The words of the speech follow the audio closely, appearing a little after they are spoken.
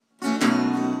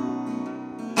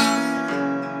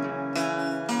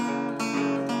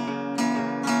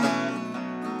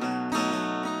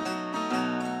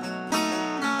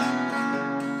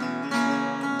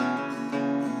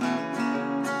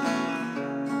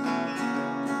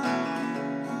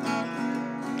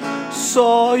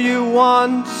Saw you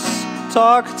once,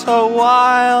 talked a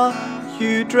while.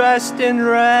 You dressed in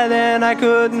red and I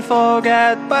couldn't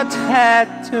forget, but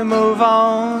had to move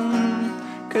on.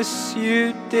 'Cause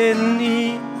you didn't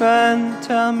even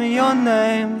tell me your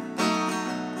name.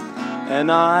 And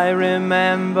I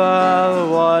remember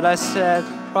what I said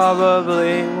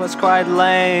probably was quite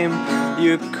lame.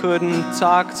 You couldn't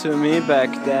talk to me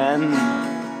back then,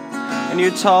 and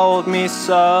you told me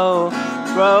so.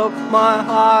 Broke my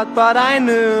heart, but I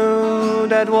knew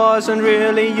that wasn't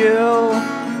really you.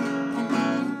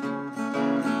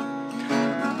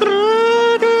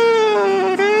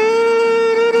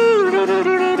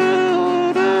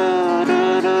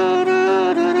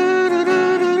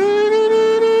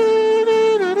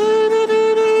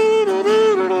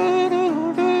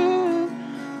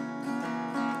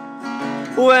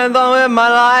 Went on with my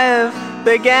life,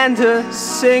 began to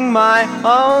sing my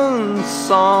own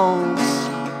songs,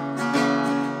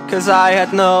 'cause I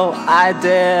had no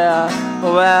idea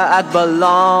where I'd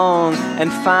belong, and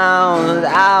found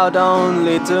out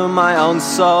only to my own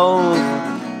soul.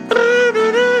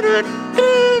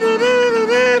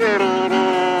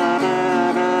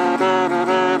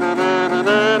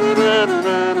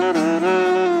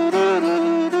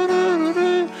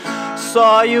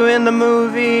 Saw you in the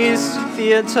movies,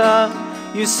 theater.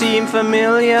 You seem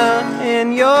familiar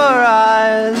in your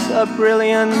eyes, a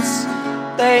brilliance.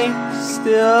 They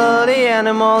still the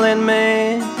animal in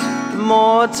me,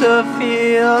 more to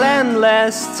feel and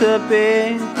less to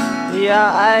be. Yeah,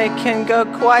 I can go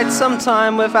quite some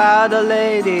time without a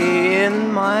lady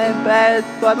in my bed,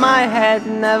 but my head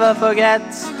never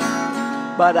forgets,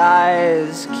 but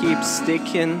eyes keep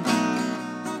sticking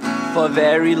for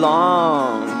very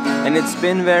long. And it's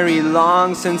been very long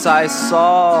since I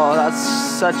saw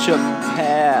such a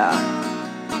pair.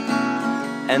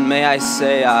 And may I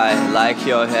say I like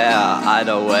your hair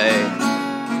either way.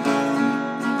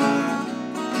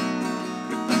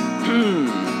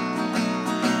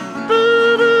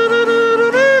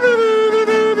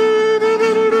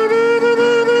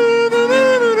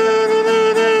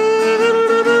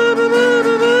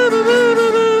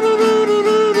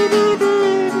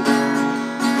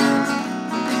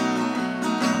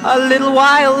 A little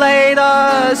while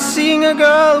later, seeing a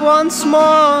girl once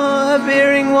more,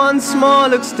 appearing once more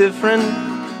looks different,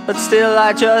 but still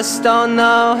I just don't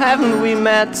know, haven't we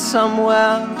met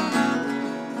somewhere?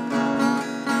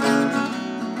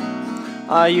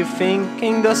 Are you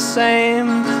thinking the same,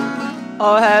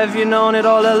 or have you known it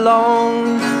all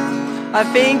along? I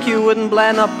think you wouldn't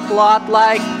plan a plot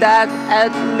like that,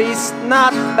 at least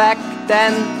not back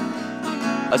then.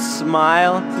 A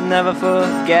smile, never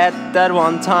forget that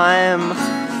one time.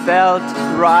 Felt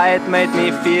right, made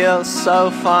me feel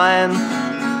so fine.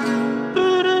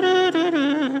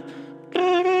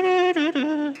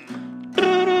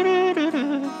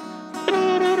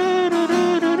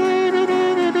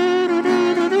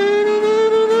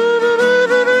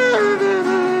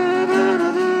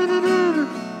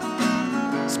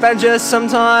 'Spent just some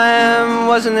time,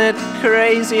 wasn't it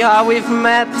crazy how we've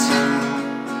met?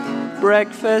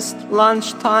 Breakfast,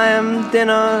 lunchtime,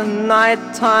 dinner,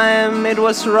 nighttime. It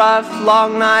was rough,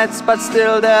 long nights, but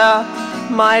still they're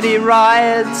mighty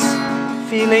rides.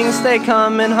 Feelings, they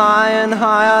come in high and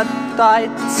higher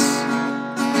tides.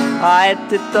 I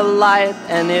did the light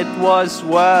and it was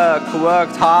work,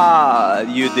 worked hard,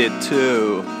 you did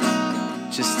too.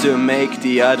 Just to make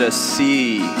the others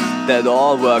see that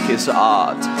all work is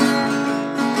art.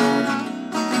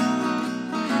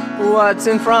 What's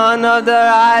in front of their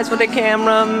eyes for the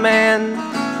cameraman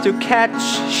to catch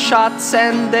shots,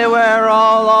 and they were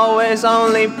all always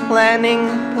only planning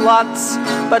plots,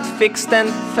 but fixed and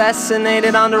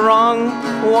fascinated on the wrong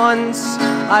ones.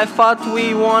 I thought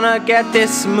we wanna get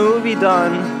this movie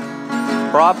done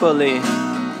properly.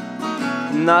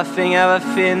 Nothing ever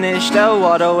finished, oh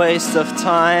what a waste of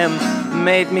time.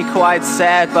 Made me quite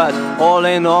sad, but all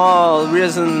in all,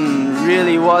 reason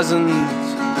really wasn't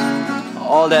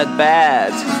all that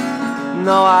bad.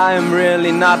 No, I'm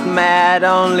really not mad,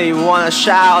 only wanna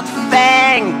shout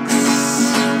thanks.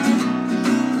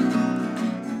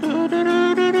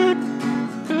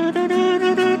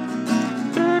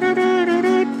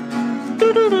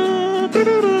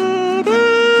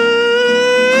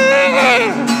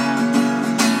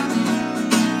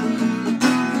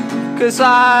 Cause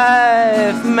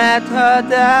I've met her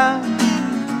there.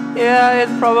 Yeah, it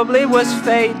probably was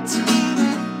fate.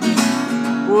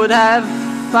 Would have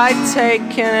I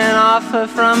taken an offer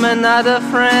from another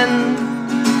friend?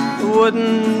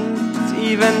 Wouldn't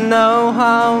even know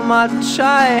how much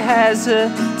I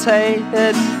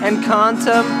hesitated and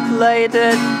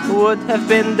contemplated. Would have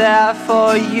been there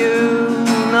for you,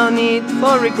 no need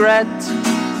for regret,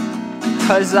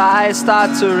 'cause I start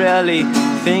to really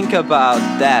think about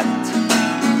that.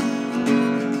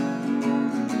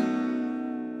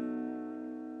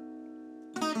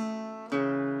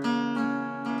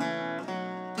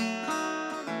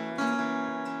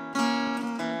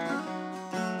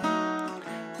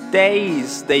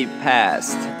 Days they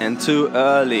passed, and too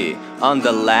early on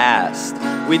the last,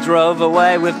 we drove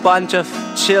away with bunch of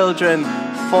children,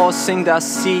 forcing their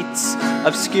seats,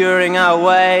 obscuring our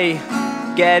way,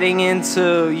 getting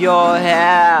into your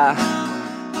hair.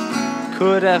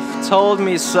 Could have told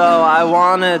me so, I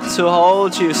wanted to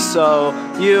hold you so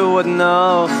you would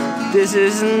know this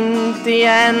isn't the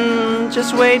end,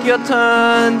 just wait your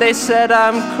turn. They said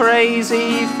I'm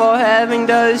crazy for having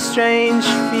those strange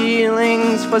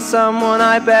feelings for someone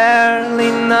I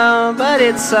barely know, but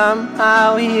it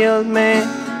somehow healed me.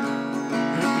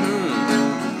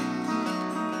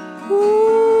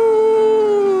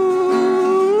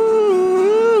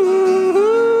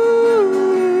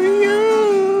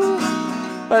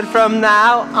 But from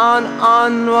now on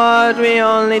onward, we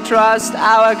only trust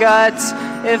our guts.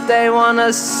 If they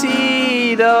wanna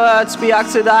see the words be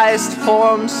oxidized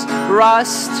forms,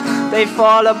 rust, they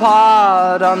fall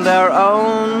apart on their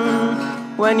own.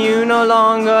 When you no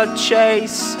longer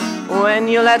chase, when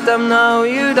you let them know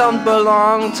you don't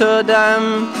belong to them,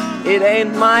 it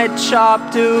ain't my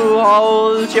job to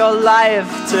hold your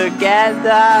life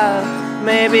together.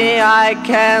 Maybe I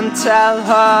can tell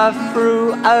her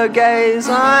through a gaze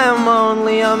I am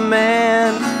only a man,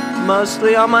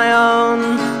 mostly on my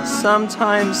own,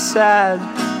 sometimes sad,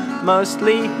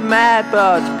 mostly mad,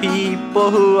 but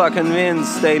people who are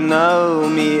convinced they know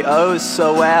me oh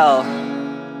so well.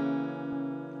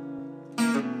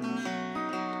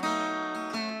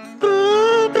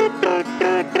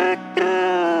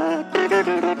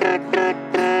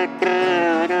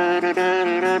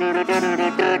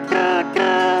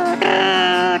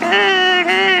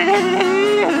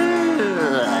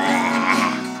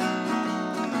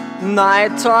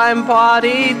 Nighttime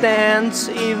party dance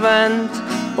event.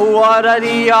 What are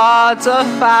the odds of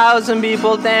 1,000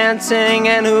 people dancing,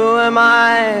 and who am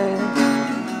I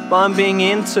bumping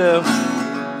into?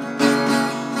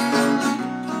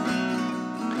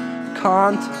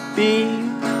 Can't be,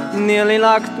 nearly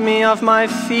knocked me off my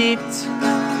feet.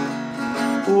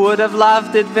 Would have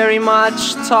loved it very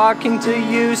much, talking to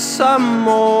you some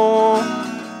more,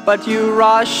 but you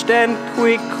rushed and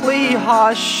quickly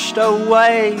hushed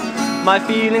away. My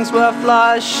feelings were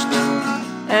flushed,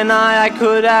 and I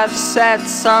could have said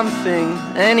something,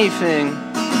 anything.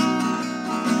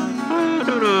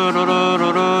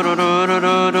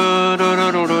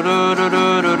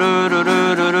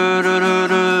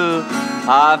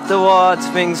 Afterwards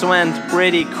things went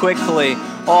pretty quickly,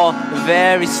 or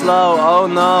very slow, oh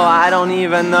no, I don't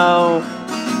even know.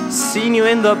 Seen you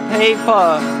in the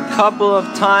paper couple of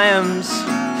times,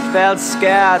 felt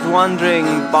scared, wondering,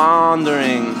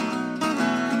 pondering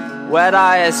whether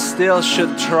I still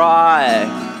should try.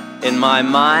 In my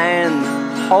mind,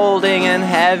 holding and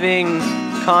having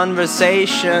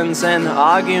conversations and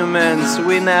arguments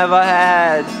we never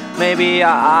had. Maybe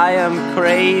I am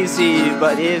crazy,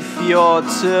 but if you're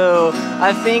too,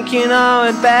 I think you know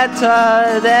it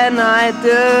better than I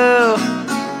do.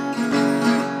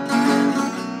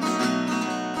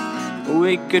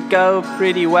 We could go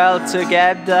pretty well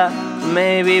together.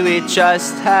 Maybe we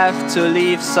just have to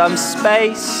leave some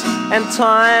space and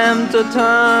time to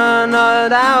turn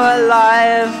out our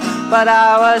life, but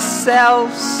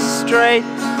ourselves straight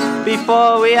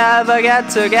before we ever get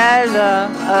together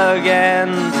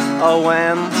again. Or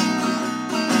when.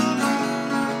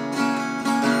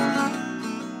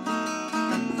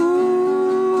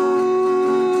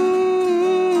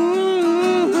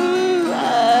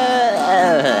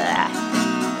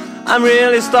 I'm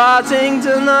really starting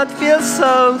to not feel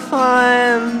so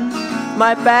fine.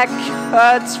 My back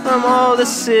hurts from all the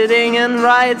sitting and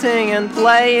writing and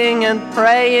playing and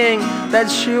praying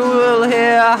that you will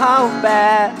hear how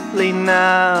badly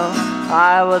now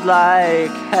I would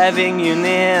like having you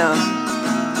near.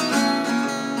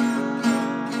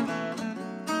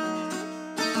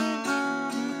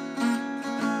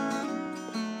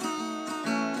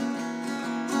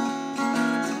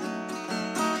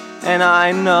 And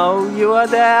I know you are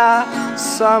there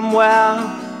somewhere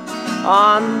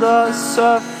on the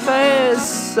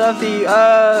surface of the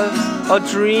earth, or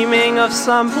dreaming of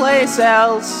someplace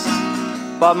else.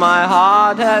 But my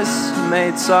heart has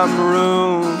made some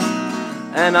room